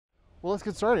Well, let's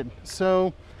get started.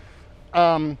 So,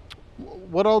 um,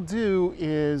 what I'll do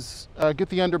is get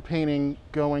the underpainting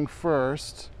going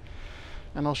first,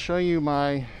 and I'll show you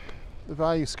the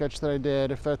value sketch that I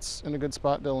did, if that's in a good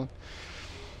spot, Dylan.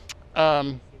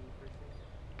 Um,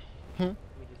 hmm?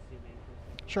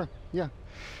 Sure, yeah.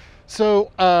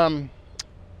 So, and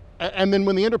then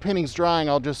when the underpainting's drying,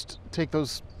 I'll just take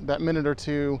that minute or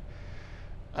two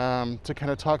to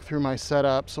kind of talk through my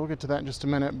setup. So we'll get to that in just a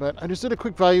minute. But I just did a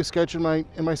quick value sketch in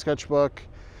my sketchbook,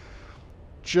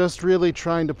 just really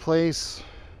trying to place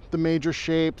the major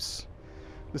shapes.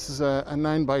 This is a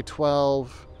 9x12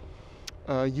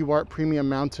 UART premium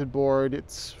mounted board.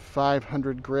 It's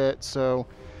 500 grit, so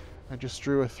I just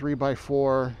drew a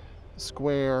 3x4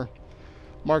 square,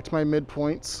 marked my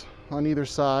midpoints on either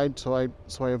side so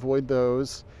I avoid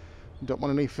those. Don't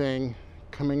want anything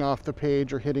coming off the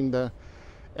page or hitting the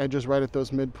edges right at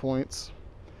those midpoints.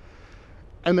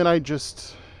 And then I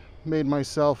just made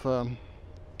myself a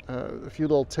few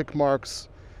little tick marks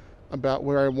about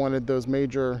where I wanted those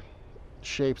major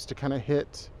shapes to kind of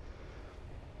hit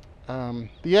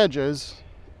the edges,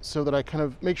 so that I kind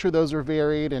of make sure those are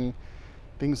varied and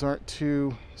things aren't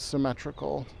too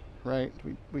symmetrical, right?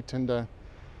 We tend to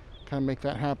kind of make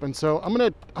that happen. So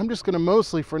I'm just gonna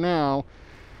mostly for now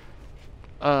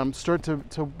start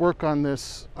to work on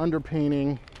this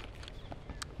underpainting,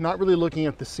 not really looking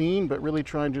at the scene, but really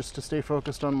trying just to stay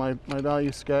focused on my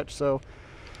value sketch. So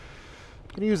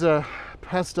I'm gonna use a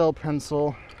pastel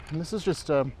pencil, and this is just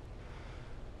a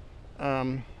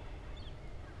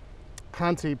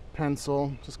Conte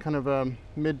pencil, just kind of a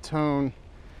mid-tone.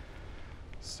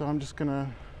 So I'm just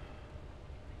gonna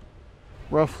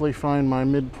roughly find my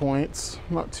midpoints.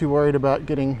 I'm not too worried about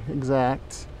getting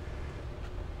exact,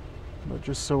 but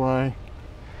just so I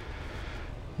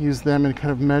use them and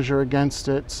kind of measure against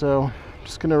it. So I'm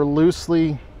just gonna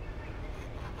loosely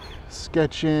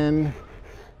sketch in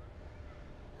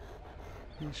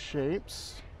these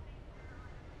shapes.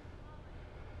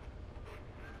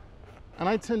 And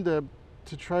I tend to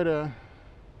try to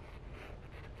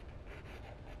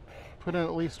put in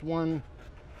at least one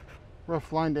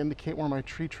rough line to indicate where my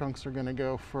tree trunks are going to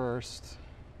go first.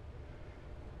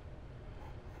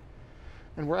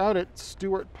 And we're out at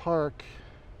Stuart Park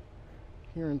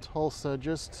here in Tulsa,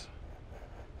 just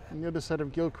on the other side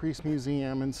of Gilcrease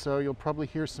Museum, and so you'll probably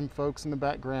hear some folks in the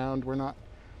background. We're not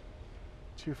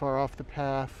too far off the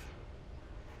path,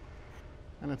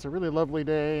 and it's a really lovely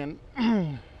day,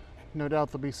 and no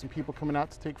doubt there'll be some people coming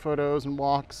out to take photos and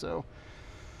walk, so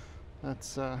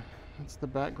that's the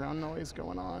background noise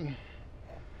going on.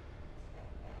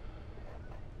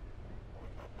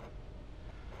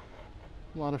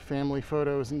 A lot of family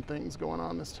photos and things going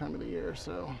on this time of the year,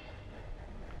 so.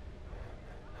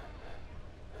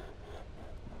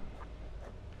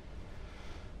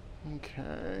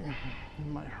 Okay,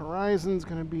 my horizon's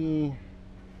gonna be,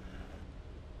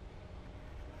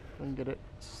 if I can get it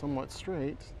somewhat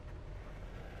straight,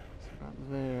 about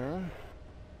there.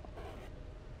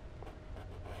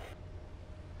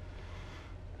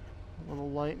 A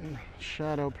little light and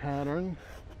shadow pattern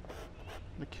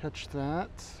to catch that.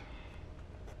 Just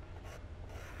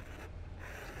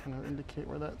kind of indicate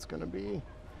where that's going to be.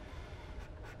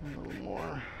 A little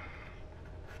more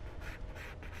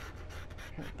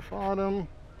at the bottom.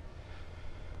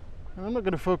 And I'm not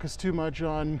going to focus too much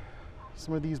on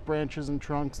some of these branches and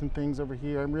trunks and things over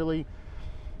here. I'm really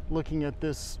looking at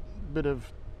this bit of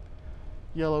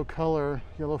yellow color,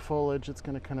 yellow foliage. It's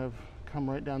going to kind of come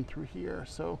right down through here.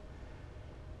 So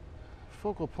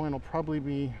focal point will probably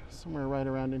be somewhere right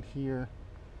around in here,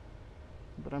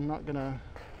 but I'm not going to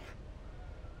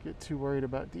get too worried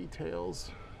about details.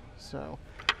 So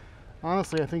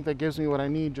honestly, I think that gives me what I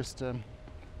need just to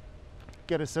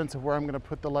get a sense of where I'm going to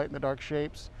put the light and the dark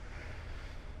shapes.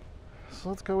 So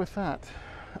let's go with that.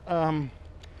 So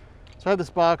I have this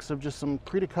box of just some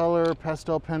Cretacolor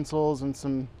pastel pencils and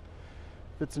some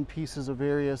bits and pieces of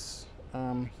various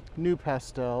new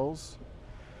pastels.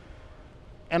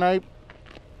 And I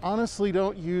honestly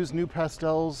don't use new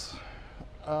pastels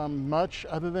much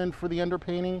other than for the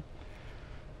underpainting.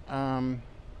 And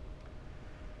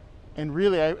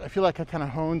really, I feel like I kind of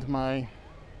honed my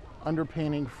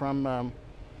underpainting from a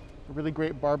really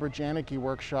great Barbara Janicki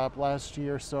workshop last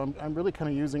year, so I'm really kind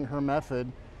of using her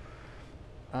method.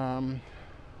 So I'm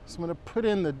going to put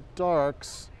in the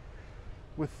darks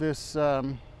with this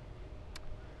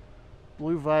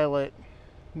blue-violet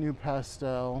new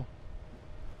pastel.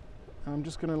 And I'm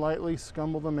just going to lightly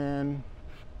scumble them in.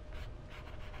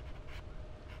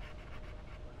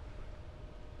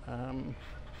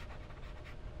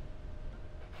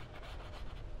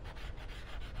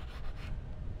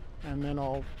 And then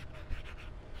I'll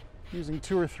using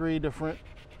 2 or 3 different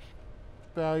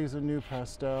values of new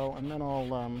pastel, and then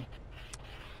I'll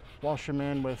wash them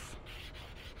in with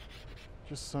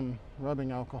just some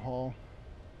rubbing alcohol.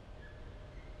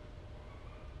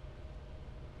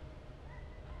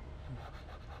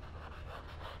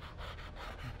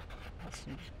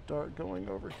 Some dark going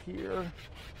over here.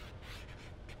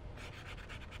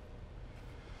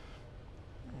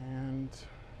 And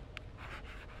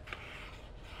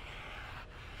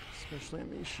especially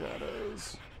in these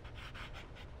shadows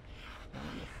down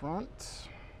in the front.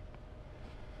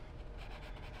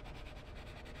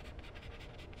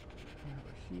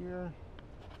 Over here.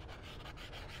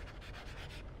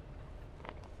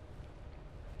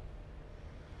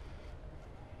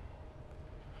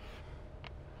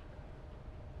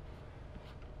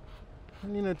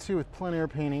 And you know, too, with plein air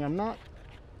painting, I'm not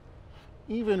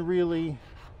even really,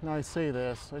 now I say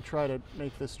this, I try to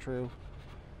make this true.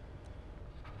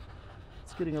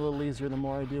 It's getting a little easier the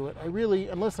more I do it. I really,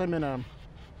 unless I'm in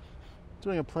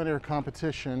doing a plein air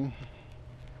competition,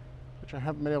 which I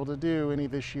haven't been able to do any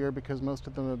this year because most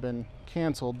of them have been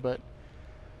canceled, but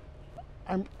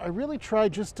I really try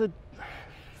just to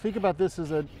think about this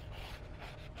as a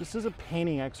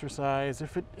painting exercise.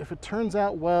 If it turns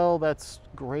out well, that's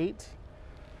great.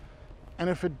 And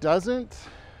if it doesn't,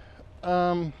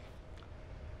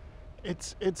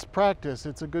 it's practice.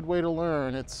 It's a good way to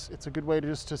learn. It's a good way to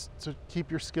just to keep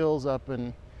your skills up.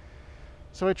 And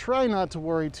so I try not to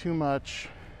worry too much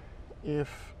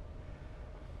if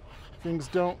things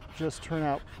don't just turn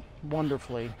out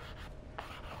wonderfully.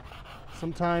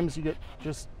 Sometimes you get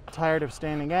just tired of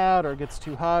standing out, or it gets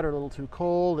too hot or a little too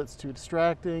cold, it's too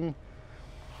distracting.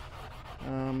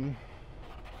 And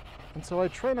so I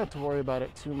try not to worry about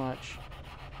it too much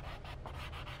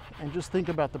and just think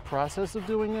about the process of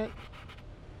doing it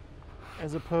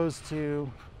as opposed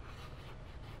to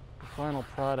the final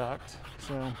product.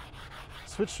 So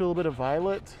switch to a little bit of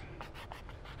violet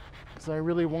because I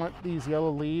really want these yellow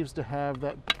leaves to have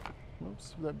that,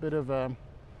 that bit of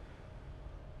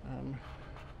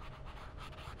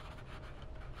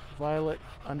violet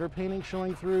underpainting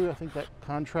showing through. I think that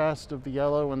contrast of the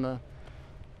yellow and the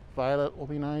violet will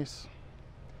be nice.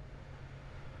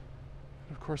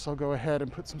 Of course, I'll go ahead and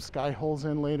put some sky holes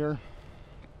in later.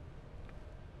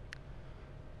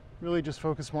 Really just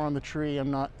focus more on the tree.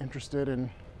 I'm not interested in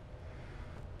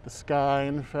the sky.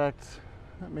 In fact,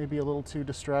 that may be a little too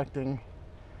distracting.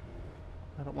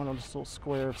 I don't want just a little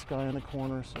square of sky in the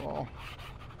corner, so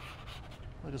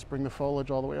I'll just bring the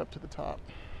foliage all the way up to the top.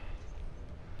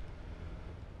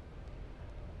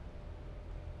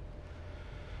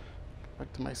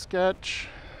 Back to my sketch.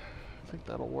 I think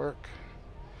that'll work.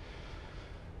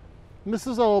 And this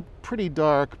is all pretty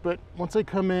dark, but once I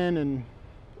come in and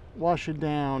wash it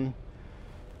down,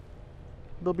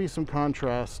 there'll be some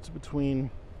contrast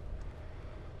between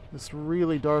this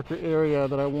really darker area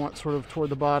that I want sort of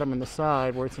toward the bottom and the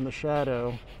side where it's in the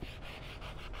shadow.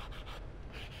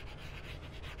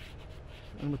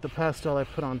 And with the pastel I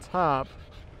put on top,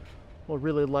 will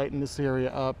really lighten this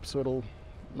area up so it'll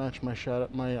match my shadow,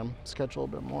 my sketch a little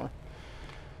bit more.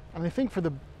 And I think for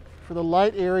the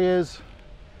light areas,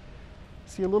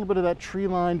 see a little bit of that tree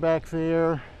line back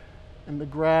there and the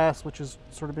grass, which is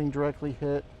sort of being directly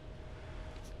hit.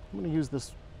 I'm going to use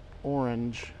this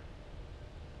orange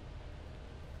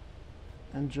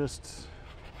and just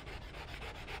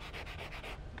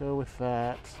go with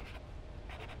that.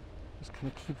 Just kind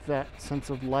of keep that sense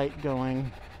of light going.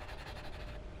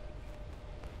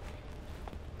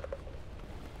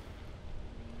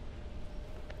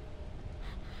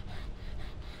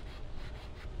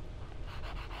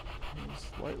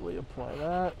 Lightly apply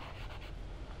that.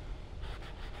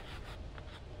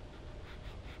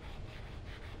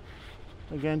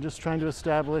 Again, just trying to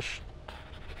establish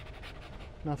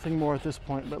nothing more at this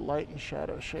point but light and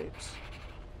shadow shapes.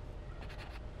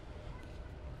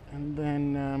 And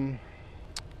then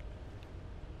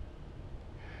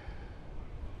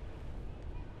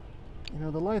you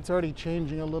know, the light's already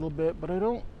changing a little bit, but I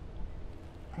don't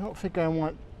think I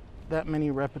want that many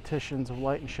repetitions of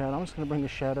light and shadow. I'm just going to bring the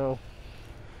shadow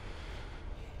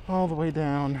all the way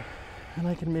down, and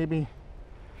I can maybe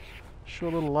show a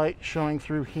little light showing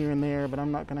through here and there, but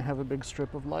I'm not going to have a big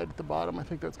strip of light at the bottom. I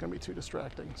think that's going to be too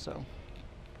distracting. So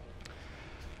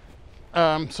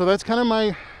so that's kind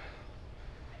of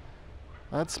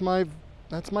that's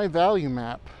my value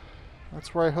map.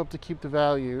 That's where I hope to keep the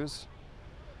values.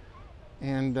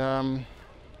 And the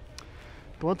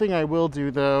one thing I will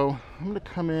do though, I'm going to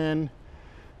come in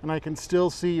and I can still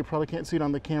see, you probably can't see it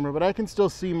on the camera, but I can still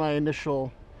see my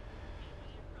initial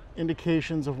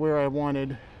indications of where I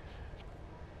wanted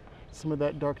some of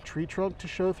that dark tree trunk to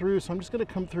show through. So I'm just going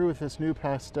to come through with this new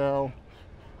pastel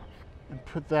and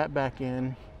put that back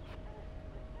in.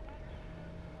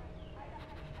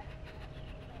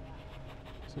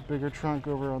 It's a bigger trunk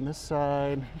over on this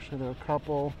side. Actually, there are a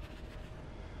couple.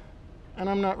 And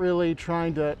I'm not really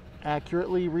trying to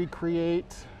accurately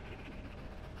recreate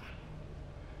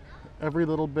every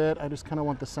little bit. I just kind of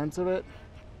want the sense of it.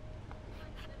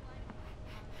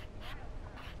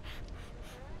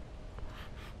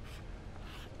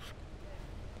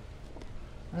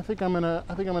 I think I'm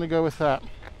gonna go with that.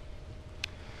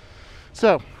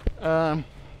 So now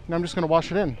I'm just gonna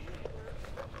wash it in,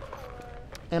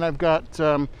 and I've got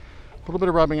a little bit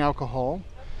of rubbing alcohol.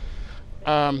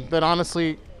 That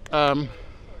honestly,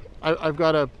 I've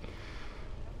got a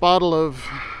bottle of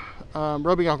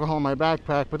rubbing alcohol in my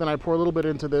backpack, but then I pour a little bit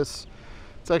into this.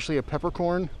 It's actually a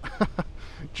peppercorn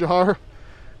jar,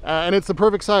 and it's the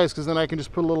perfect size because then I can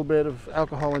just put a little bit of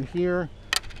alcohol in here,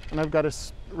 and I've got a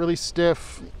really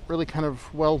stiff, really kind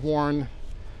of well-worn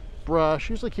brush.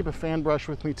 Usually keep a fan brush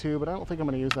with me too, but I don't think I'm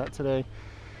going to use that today.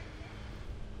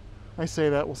 I say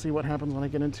that, we'll see what happens when I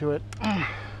get into it.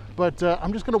 But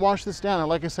I'm just going to wash this down. And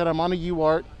like I said, I'm on a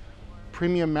UArt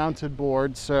premium mounted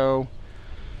board, so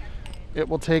it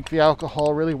will take the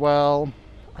alcohol really well.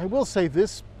 I will say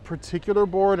this particular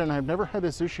board, and I've never had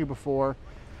this issue before,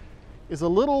 is a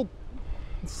little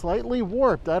slightly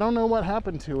warped. I don't know what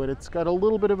happened to it. It's got a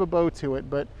little bit of a bow to it,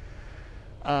 but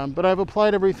I've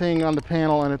applied everything on the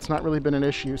panel and it's not really been an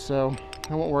issue, so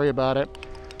I won't worry about it.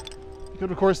 You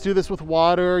could of course do this with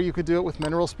water. You could do it with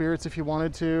mineral spirits if you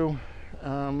wanted to.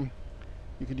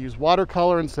 You could use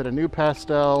watercolor instead of new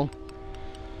pastel,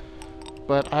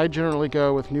 but I generally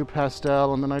go with new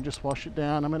pastel and then I just wash it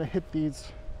down. I'm going to hit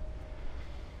these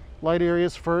light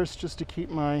areas first just to keep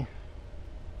my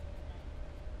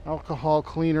alcohol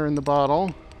cleaner in the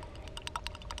bottle.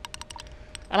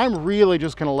 And I'm really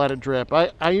just going to let it drip.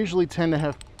 I usually tend to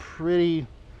have pretty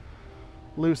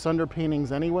loose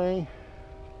underpaintings anyway,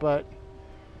 but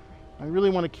I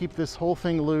really want to keep this whole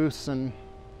thing loose and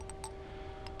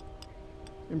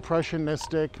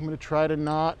impressionistic. I'm going to try to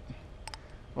not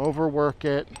overwork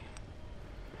it.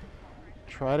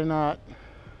 Try to not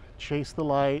chase the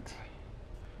light.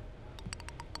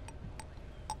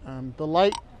 The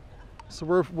light, so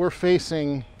we're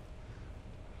facing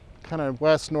kind of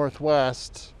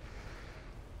west-northwest,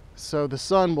 so the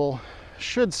sun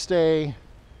should stay,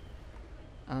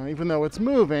 even though it's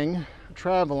moving,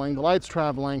 traveling, the light's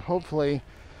traveling. Hopefully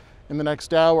in the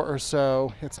next hour or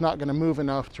so it's not going to move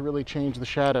enough to really change the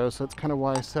shadows. So that's kind of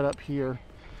why I set up here,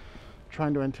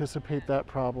 trying to anticipate that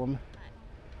problem.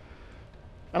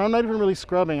 And I'm not even really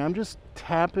scrubbing, I'm just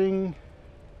tapping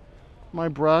my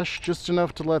brush just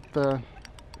enough to let the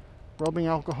rubbing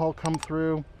alcohol come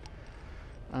through.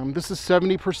 This is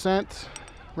 70%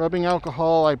 rubbing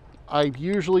alcohol. I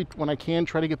usually, when I can,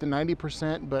 try to get the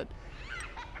 90%, but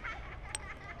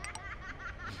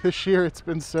this year it's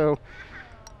been so,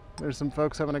 there's some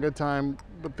folks having a good time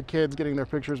with the kids getting their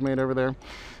pictures made over there.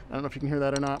 I don't know if you can hear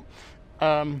that or not.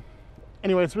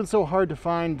 Anyway, it's been so hard to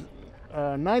find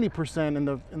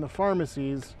 90% in the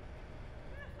pharmacies.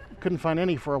 Couldn't find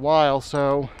any for a while,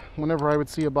 so whenever I would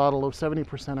see a bottle of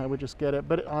 70%, I would just get it.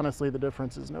 But honestly, the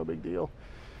difference is no big deal.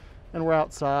 And we're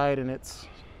outside and it's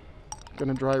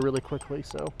gonna dry really quickly,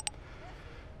 so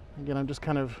again, I'm just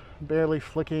kind of barely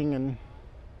flicking, and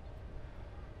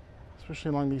especially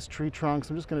along these tree trunks,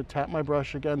 I'm just gonna tap my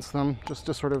brush against them just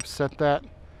to sort of set that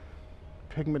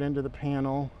pigment into the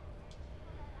panel.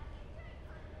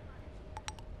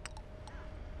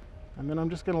 And then I'm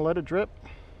just gonna let it drip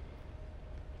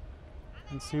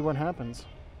and see what happens.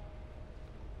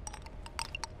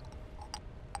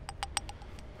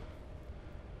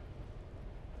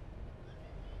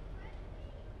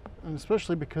 And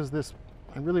especially because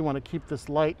I really want to keep this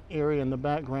light area in the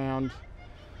background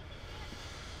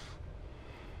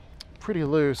pretty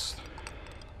loose.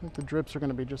 I think the drips are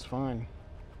going to be just fine.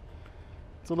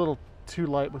 It's a little too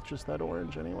light with just that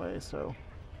orange anyway, so.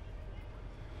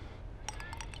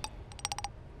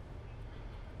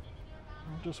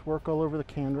 I'll just work all over the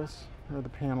canvas, or the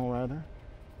panel rather.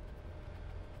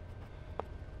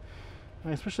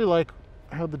 I especially like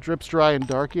how the drips dry in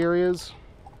dark areas,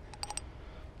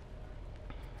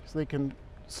 so they can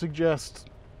suggest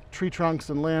tree trunks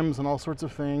and limbs and all sorts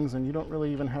of things, and you don't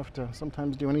really even have to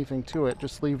sometimes do anything to it,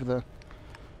 just leave the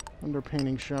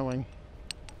underpainting showing.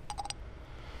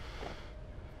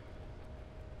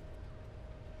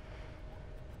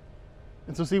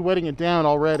 And so see, wetting it down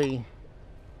already,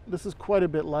 this is quite a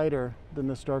bit lighter than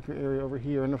this darker area over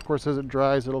here, and of course as it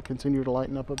dries it'll continue to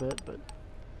lighten up a bit, but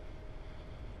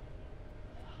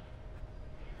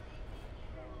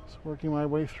Just working my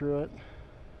way through it.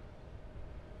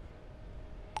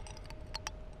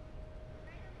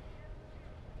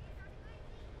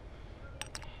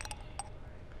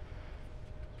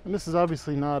 And this is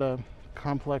obviously not a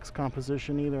complex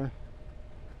composition either.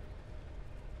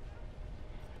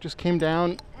 Just came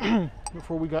down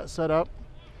before we got set up.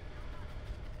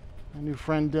 My new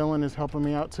friend Dylan is helping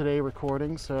me out today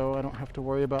recording, so I don't have to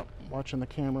worry about watching the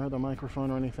camera, the microphone,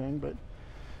 or anything. But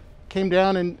came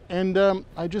down and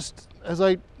I just, as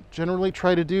I generally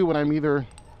try to do when I'm either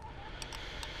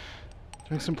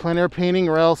doing some plein air painting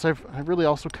or else I've really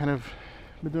also kind of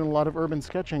been doing a lot of urban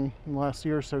sketching in the last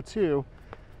year or so too.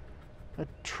 I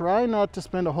try not to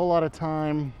spend a whole lot of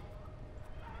time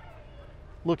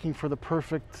looking for the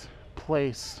perfect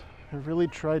place. I've really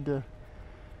tried to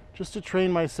just to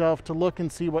train myself to look and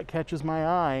see what catches my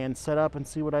eye and set up and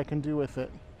see what I can do with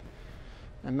it,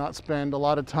 and not spend a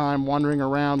lot of time wandering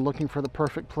around looking for the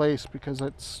perfect place, because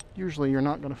it's usually you're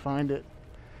not going to find it.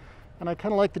 And I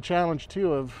kind of like the challenge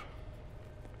too of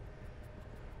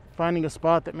finding a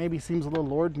spot that maybe seems a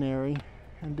little ordinary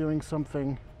and doing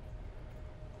something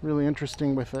really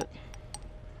interesting with it.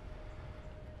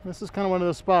 This is kind of one of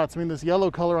those spots. I mean, this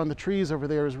yellow color on the trees over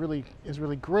there is really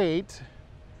great.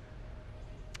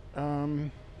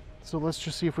 So let's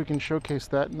just see if we can showcase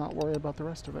that and not worry about the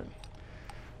rest of it.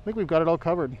 I think we've got it all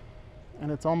covered,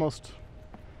 and it's almost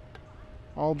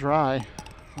all dry.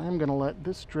 I'm going to let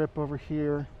this drip over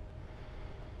here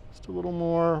just a little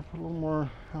more, put a little more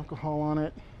alcohol on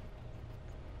it.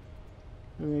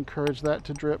 Really encourage that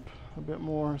to drip a bit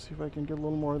more. See if I can get a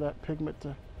little more of that pigment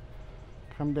to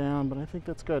come down, but I think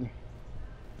that's good.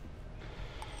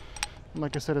 And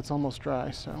like I said, it's almost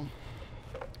dry, so.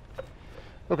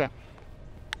 Okay.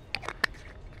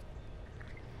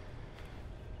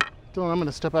 Dylan, I'm going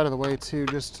to step out of the way too.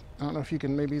 Just, I don't know if you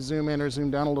can maybe zoom in or zoom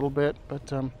down a little bit, but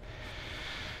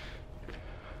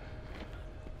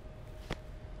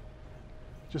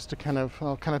just to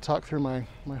I'll kind of talk through my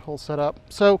whole setup.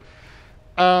 So,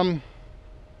 when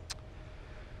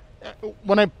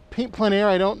I paint plein air,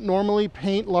 I don't normally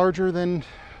paint larger than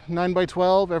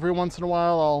 9x12. Every once in a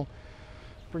while, I'll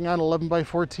bring out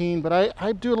 11x14, but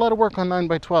I do a lot of work on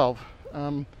 9x12.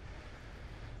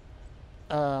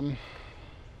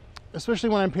 Especially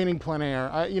when I'm painting plein air.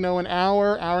 An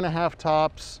hour and a half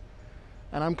tops,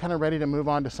 and I'm kind of ready to move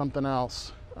on to something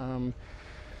else.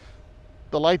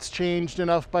 The light's changed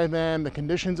enough by then, the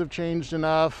conditions have changed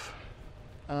enough.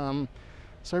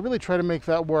 So I really try to make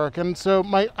that work. And so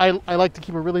I like to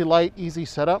keep a really light, easy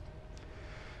setup.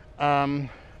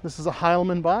 This is a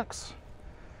Heilman box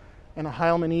and a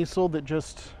Heilman easel that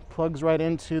just plugs right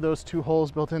into those two holes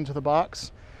built into the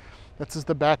box. This is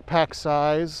the backpack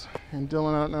size. And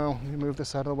Dylan, I don't know, let me move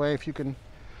this out of the way if you can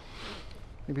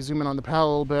maybe zoom in on the palette a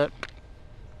little bit.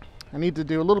 I need to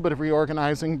do a little bit of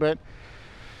reorganizing, but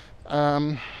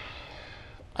I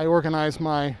organize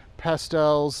my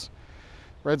pastels,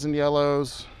 reds and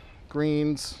yellows,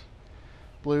 greens,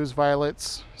 blues,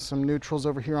 violets, some neutrals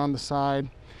over here on the side.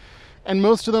 And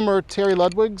most of them are Terry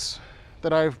Ludwig's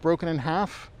that I've broken in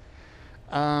half.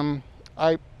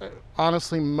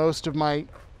 Honestly, most of my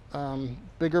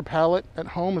bigger palette at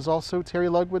home is also Terry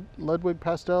Ludwig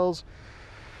pastels.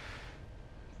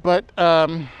 But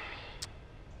there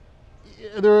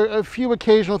are a few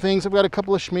occasional things. I've got a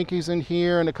couple of Schminkies in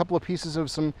here and a couple of pieces of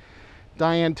some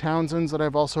Diane Townsend's that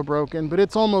I've also broken, but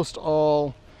it's almost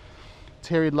all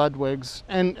Terry Ludwig's.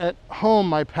 And at home,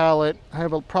 my palette, I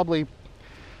have probably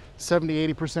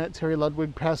 70-80% Terry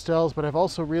Ludwig pastels, but I've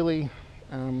also really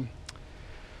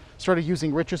started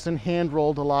using Richardson hand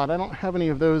rolled a lot. I don't have any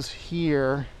of those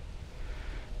here.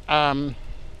 And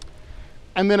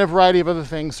then a variety of other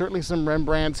things, certainly some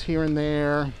Rembrandts here and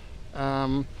there.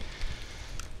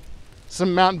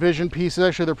 Some Mountain Vision pieces.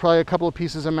 Actually, there are probably a couple of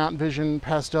pieces of Mountain Vision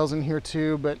pastels in here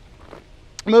too, but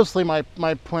mostly my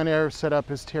plein air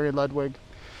setup is Terry Ludwig.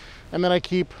 And then I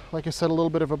keep, like I said, a little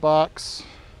bit of a box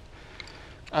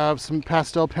of some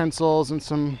pastel pencils and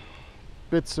some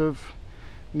bits of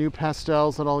new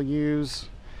pastels that I'll use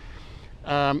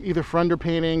either for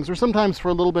underpaintings or sometimes for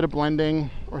a little bit of blending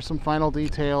or some final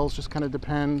details, just kind of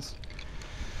depends.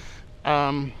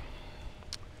 I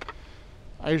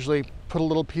usually put a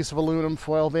little piece of aluminum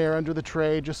foil there under the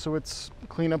tray just so its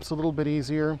cleanup's a little bit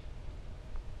easier.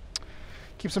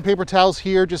 Keep some paper towels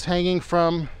here just hanging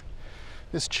from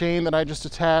this chain that I just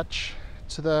attach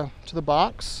to the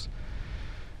box,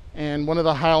 and one of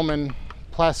the Heilman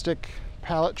plastic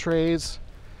palette trays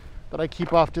that I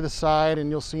keep off to the side,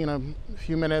 and you'll see in a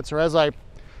few minutes, or as I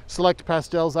select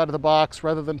pastels out of the box,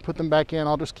 rather than put them back in,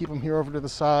 I'll just keep them here over to the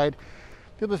side.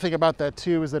 The other thing about that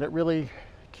too is that it really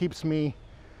keeps me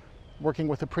working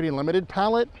with a pretty limited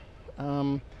palette.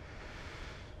 And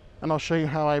I'll show you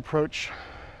how I approach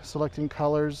selecting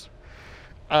colors.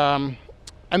 And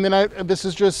then this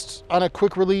is just on a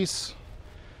quick release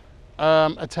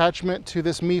attachment to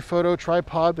this Mi Photo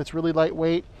tripod that's really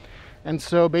lightweight. And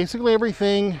so basically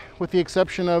everything, with the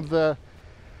exception of the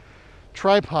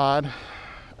tripod,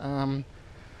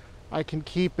 I can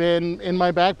keep in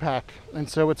my backpack. And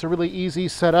so it's a really easy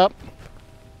setup.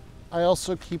 I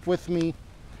also keep with me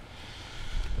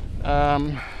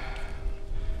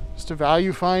just a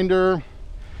value finder,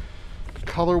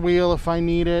 color wheel if I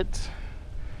need it.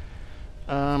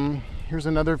 Here's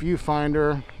another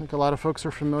viewfinder. I think a lot of folks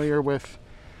are familiar with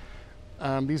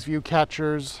these view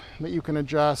catchers that you can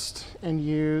adjust and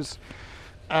use.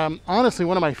 Honestly,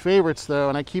 one of my favorites though,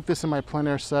 and I keep this in my plein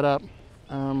air setup.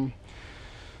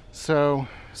 So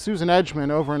Susan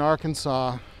Edgman over in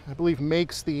Arkansas, I believe,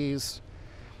 makes these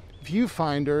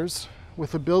viewfinders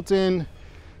with a built-in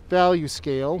value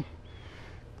scale,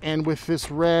 and with this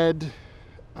red,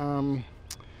 oh,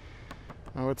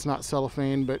 it's not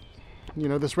cellophane, but you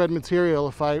know, this red material,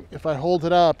 if I hold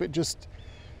it up, it just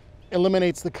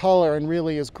eliminates the color and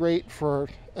really is great for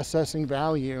assessing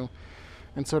value.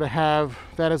 And so to have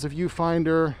that as a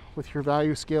viewfinder with your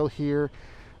value scale here,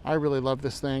 I really love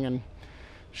this thing. And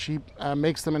she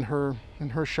makes them in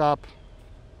her shop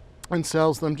and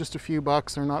sells them just a few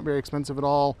bucks. They're not very expensive at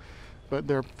all, but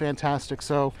they're fantastic.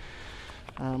 So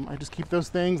I just keep those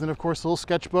things, and of course a little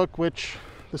sketchbook, which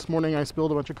this morning I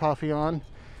spilled a bunch of coffee on.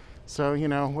 So, you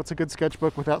know, what's a good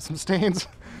sketchbook without some stains?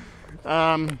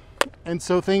 And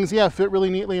so things, yeah, fit really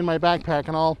neatly in my backpack,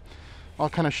 and I'll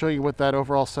kind of show you what that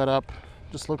overall setup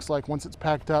just looks like once it's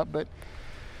packed up. But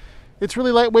it's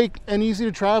really lightweight and easy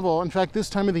to travel. In fact, this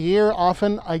time of the year,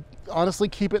 often I honestly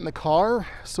keep it in the car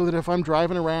so that if I'm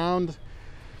driving around,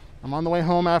 I'm on the way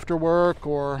home after work,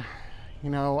 or, you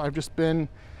know, I've just been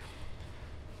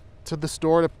to the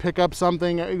store to pick up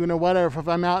something, you know, whatever, if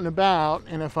I'm out and about,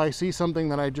 and if I see something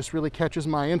that I just really catches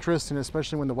my interest, and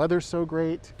especially when the weather's so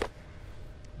great,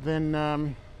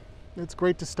 then it's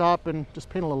great to stop and just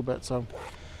paint a little bit. So